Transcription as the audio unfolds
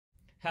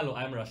Hello,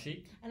 I'm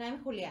Rashid. And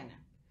I'm Juliana.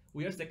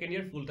 We are second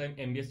year full-time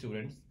MBA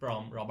students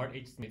from Robert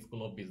H. Smith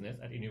School of Business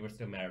at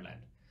University of Maryland.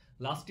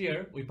 Last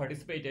year, we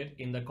participated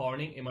in the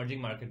Corning Emerging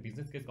Market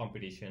Business Case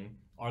Competition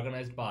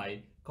organized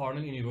by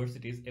Cornell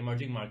University's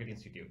Emerging Market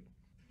Institute.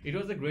 It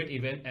was a great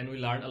event and we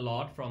learned a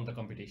lot from the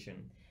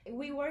competition.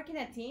 We work in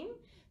a team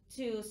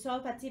to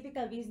solve a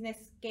typical business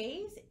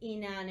case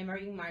in an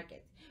emerging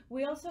market.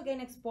 We also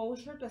gain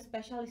exposure to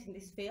specialists in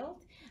this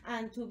field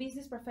and to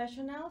business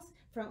professionals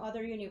from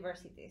other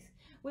universities.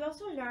 We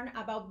also learn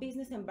about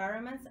business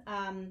environments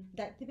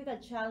that typical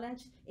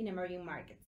challenge in emerging markets.